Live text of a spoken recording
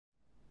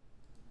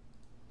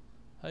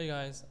Hey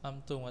guys,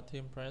 I'm Tung at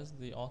ThemeForest,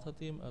 the author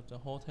team of the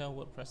Hotel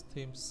WordPress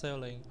Theme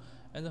Sailing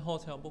and the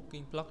Hotel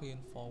Booking plugin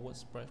for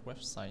WordPress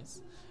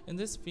websites. In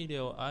this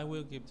video, I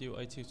will give you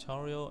a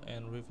tutorial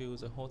and review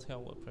the Hotel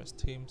WordPress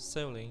Theme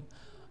Sailing,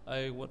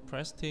 a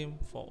WordPress theme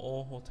for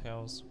all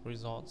hotels,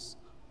 resorts,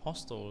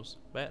 hostels,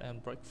 bed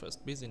and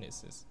breakfast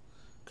businesses.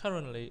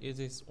 Currently, it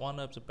is one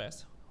of the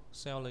best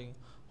selling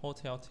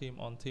hotel theme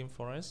on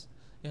ThemeForest.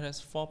 It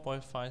has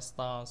 4.5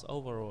 stars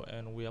overall,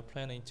 and we are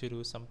planning to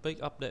do some big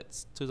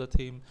updates to the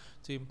theme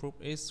to improve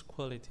its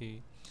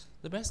quality.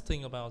 The best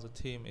thing about the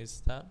theme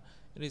is that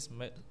it is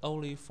made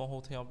only for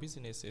hotel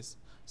businesses,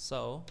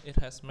 so it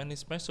has many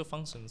special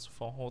functions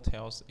for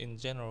hotels in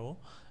general,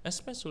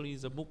 especially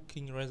the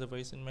booking,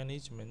 reservation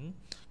management,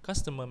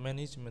 customer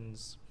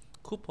management,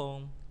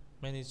 coupon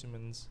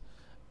management,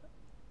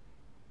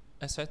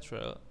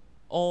 etc.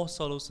 All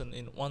solutions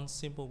in one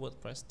simple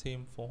WordPress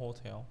theme for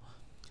hotel.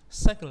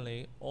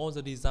 Secondly, all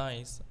the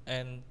designs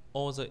and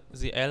all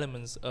the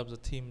elements of the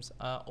themes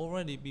are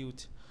already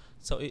built,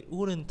 so it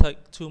wouldn't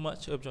take too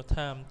much of your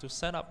time to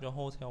set up your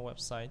hotel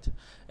website.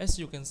 As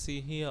you can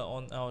see here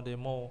on our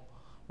demo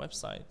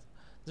website,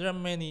 there are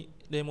many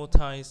demo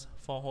types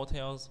for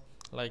hotels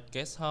like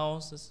guest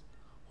houses,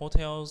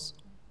 hotels,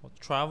 or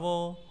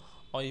travel,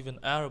 or even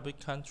Arabic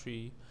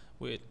country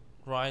with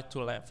right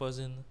to left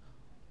version.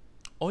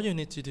 All you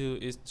need to do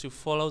is to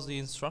follow the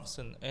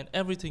instruction, and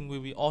everything will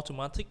be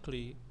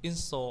automatically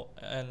installed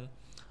and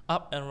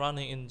up and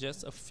running in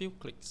just a few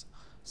clicks.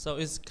 So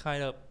it's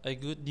kind of a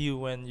good deal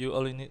when you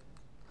only need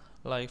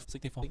like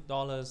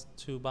 $64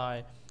 to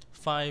buy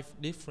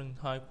 5 different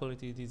high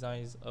quality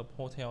designs of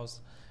hotels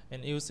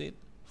and use it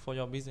for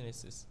your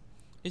businesses.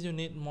 If you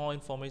need more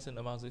information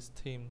about this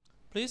theme,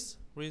 please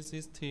read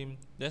this theme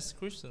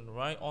description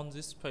right on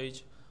this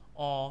page,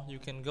 or you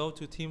can go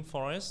to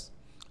ThemeForest,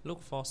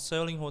 look for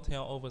Sailing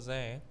Hotel over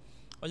there,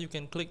 or you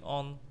can click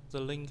on the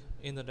link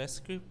in the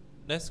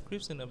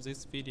description of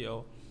this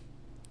video.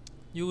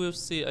 You will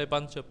see a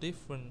bunch of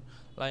different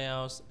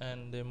layouts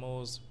and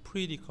demos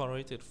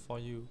pre-decorated for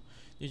you.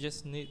 You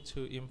just need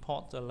to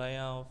import the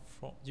layout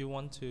you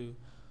want to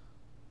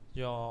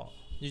your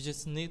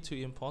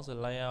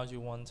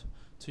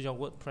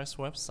WordPress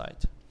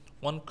website.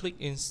 One click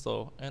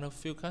install and a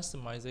few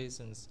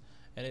customizations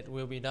and it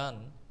will be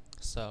done.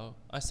 So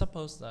I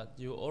suppose that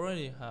you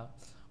already have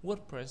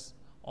WordPress,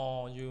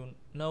 or you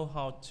know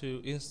how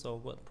to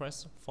install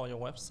WordPress for your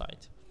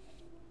website.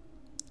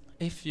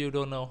 If you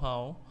don't know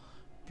how,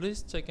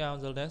 please check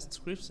out the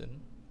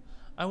description.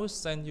 I will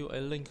send you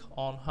a link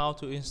on how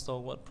to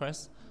install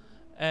WordPress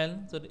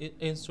and the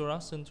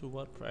introduction to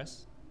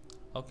WordPress.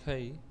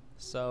 Okay,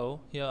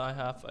 so here I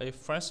have a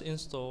fresh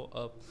install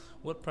of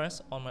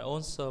WordPress on my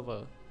own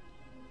server.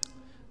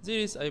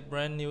 This is a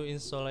brand new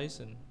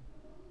installation.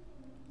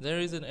 There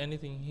isn't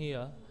anything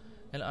here,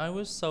 and I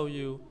will show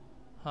you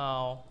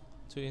how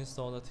to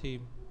install the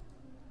theme,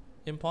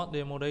 import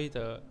demo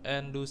data,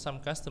 and do some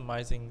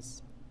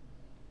customizings.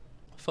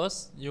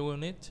 First, you will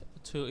need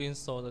to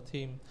install the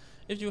theme.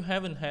 If you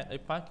haven't had a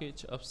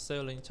package of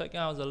sailing, check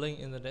out the link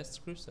in the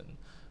description.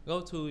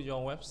 Go to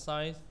your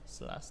website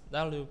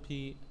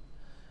 /wp-admin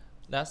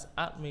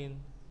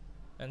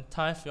and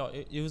type your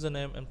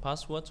username and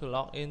password to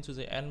log into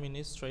the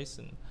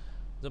administration,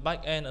 the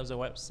back end of the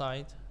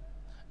website,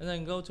 and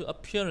then go to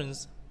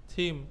Appearance,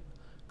 Theme,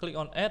 click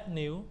on Add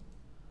New,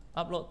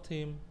 Upload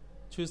Theme,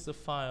 choose the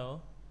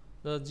file,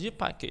 the zip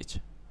package.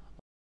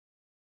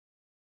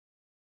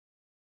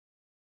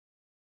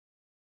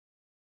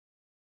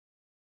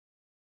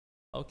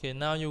 Okay,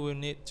 now you will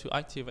need to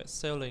activate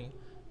sailing.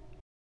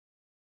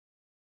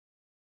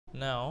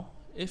 Now,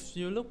 if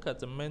you look at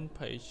the main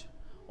page,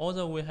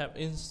 although we have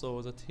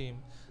installed the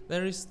theme,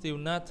 there is still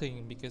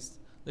nothing because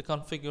the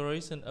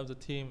configuration of the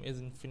theme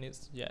isn't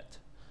finished yet.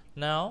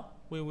 Now,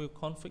 we will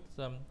configure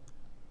them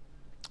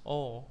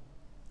all.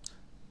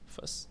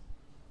 First,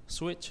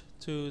 switch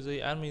to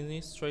the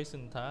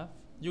administration tab.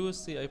 You will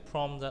see a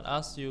prompt that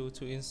asks you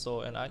to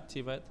install and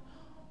activate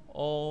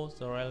all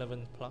the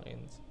relevant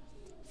plugins.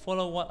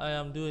 Follow what I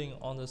am doing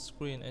on the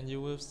screen and you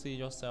will see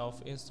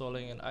yourself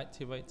installing and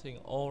activating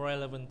all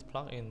relevant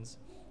plugins.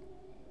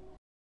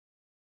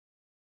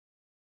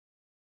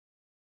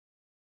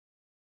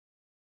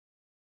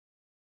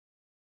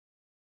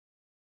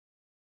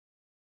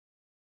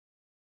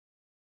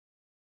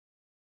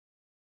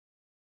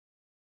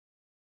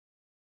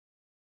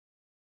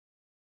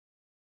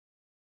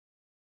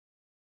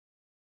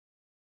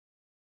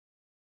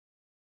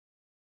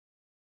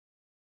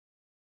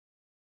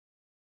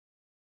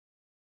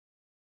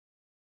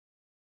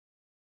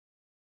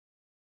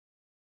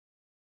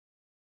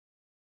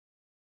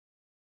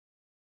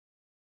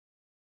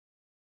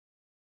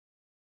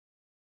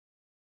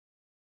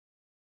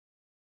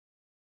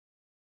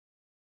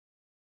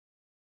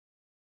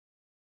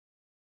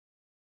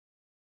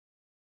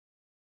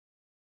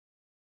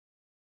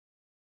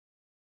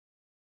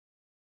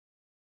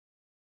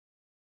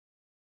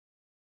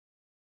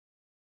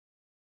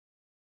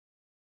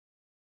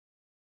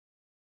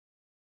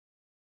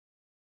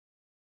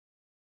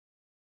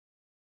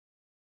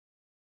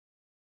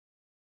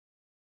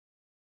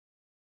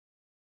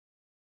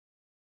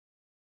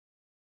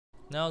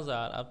 Now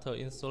that after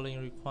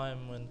installing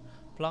requirement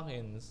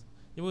plugins,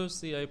 you will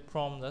see a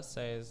prompt that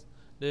says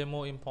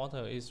Demo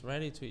Importer is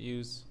ready to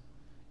use.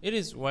 It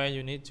is where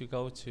you need to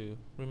go to.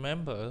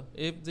 Remember,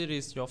 if this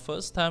is your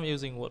first time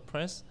using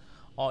WordPress,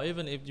 or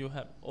even if you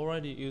have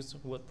already used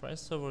WordPress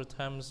several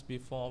times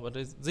before, but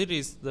this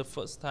is the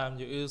first time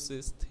you use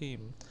this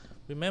theme,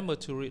 remember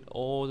to read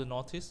all the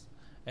notice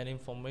and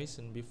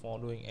information before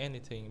doing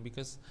anything,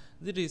 because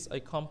this is a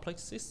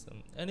complex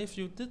system, and if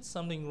you did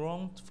something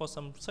wrong for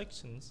some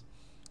sections,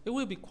 it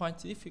will be quite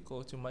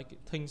difficult to make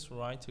things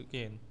right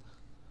again.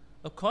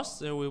 Of course,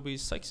 there will be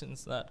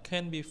sections that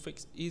can be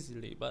fixed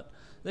easily, but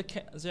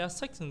there are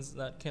sections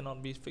that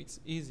cannot be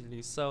fixed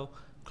easily, so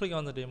click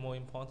on the demo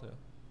importer.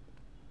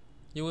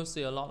 You will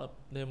see a lot of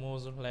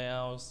demos,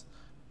 layouts,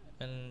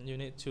 and you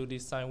need to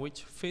decide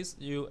which fits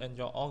you and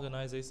your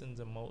organization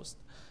the most,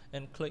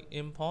 and click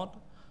import.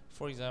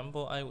 For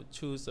example, I would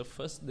choose the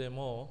first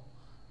demo,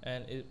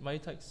 and it may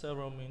take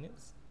several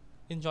minutes.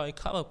 Enjoy a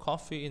cup of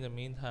coffee in the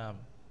meantime.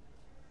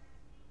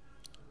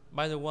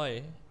 By the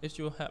way, if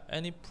you have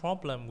any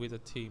problem with the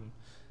theme,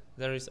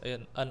 there is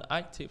an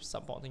active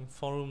supporting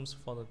forums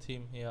for the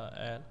theme here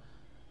at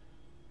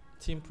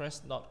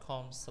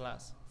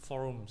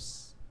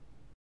ThemeForest.com/forums.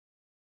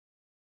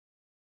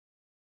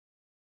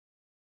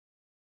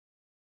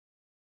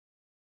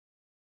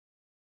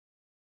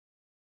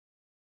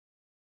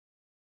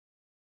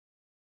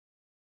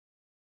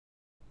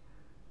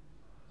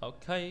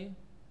 Okay,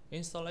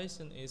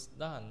 installation is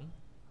done.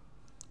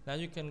 Now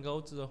you can go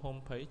to the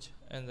home page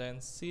and then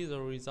see the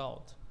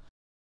result.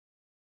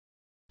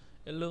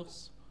 It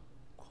looks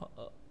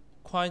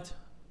quite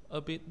a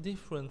bit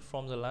different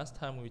from the last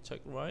time we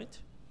checked, right?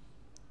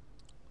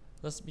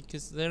 That's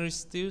because there is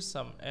still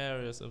some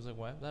areas of the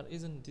web that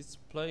isn't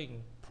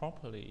displaying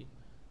properly.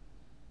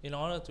 In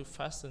order to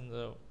fasten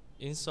the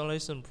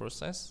installation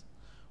process,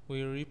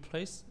 we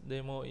replace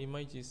demo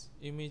images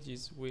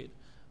with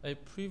a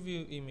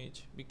preview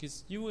image,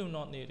 because you will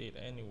not need it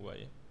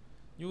anyway.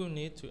 You will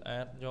need to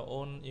add your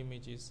own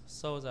images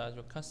so that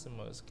your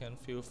customers can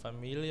feel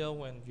familiar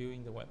when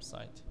viewing the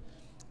website.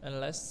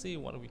 And let's see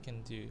what we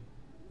can do.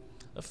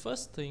 The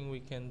first thing we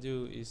can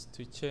do is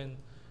to change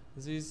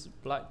these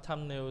black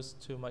thumbnails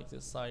to make the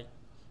site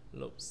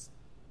looks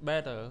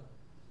better.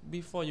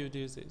 Before you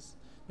do this,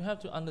 you have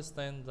to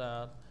understand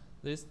that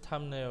this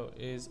thumbnail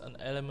is an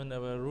element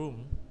of a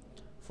room.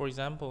 For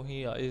example,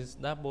 here is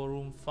double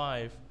room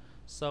 5,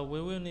 so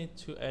we will need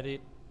to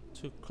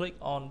click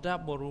on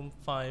double room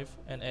 5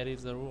 and edit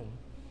the room.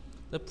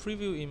 The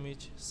preview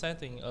image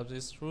setting of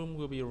this room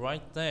will be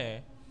right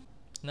there.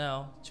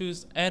 Now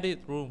choose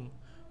edit room.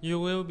 You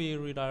will be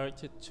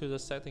redirected to the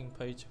setting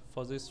page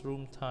for this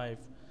room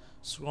type.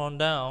 Scroll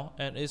down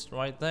and it's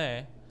right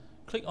there.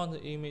 Click on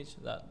the image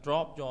that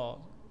drop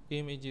your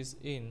images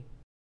in.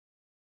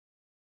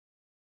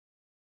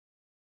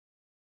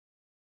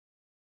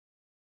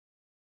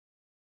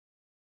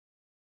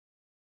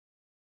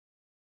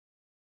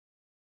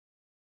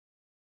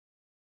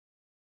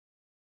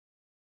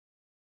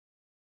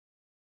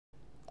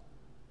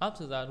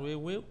 After that, we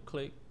will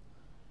click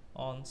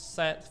on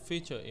set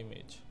feature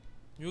image.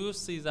 You will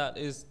see that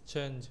it's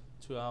changed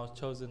to our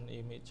chosen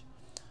image,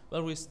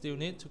 but we still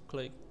need to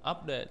click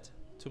update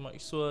to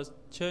make sure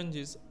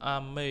changes are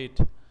made.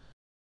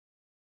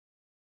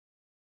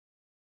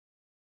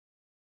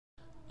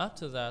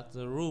 After that,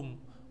 the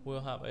room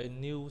will have a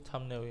new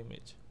thumbnail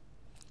image.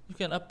 You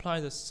can apply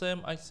the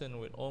same action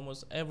with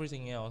almost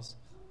everything else.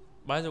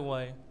 By the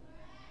way,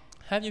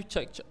 have you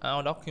checked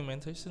our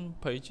documentation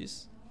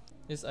pages?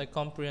 It's a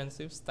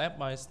comprehensive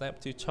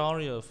step-by-step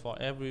tutorial for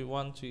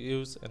everyone to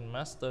use and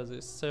master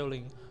this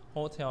sailing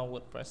hotel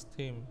WordPress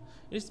theme.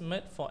 It's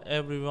made for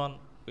everyone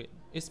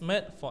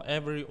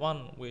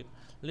with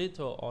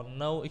little or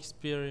no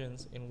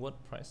experience in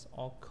WordPress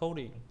or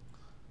coding,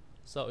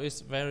 so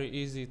it's very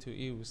easy to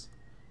use.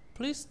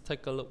 Please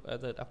take a look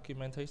at the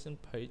documentation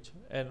page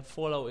and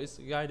follow its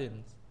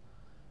guidance,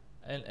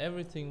 and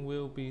everything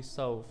will be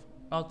solved.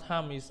 Our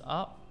time is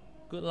up.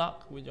 Good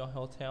luck with your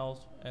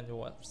hotels and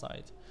your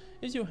website.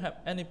 If you have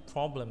any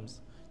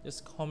problems,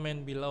 just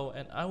comment below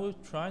and I will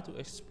try to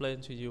explain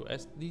to you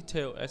as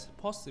detailed as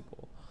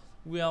possible.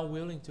 We are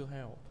willing to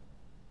help.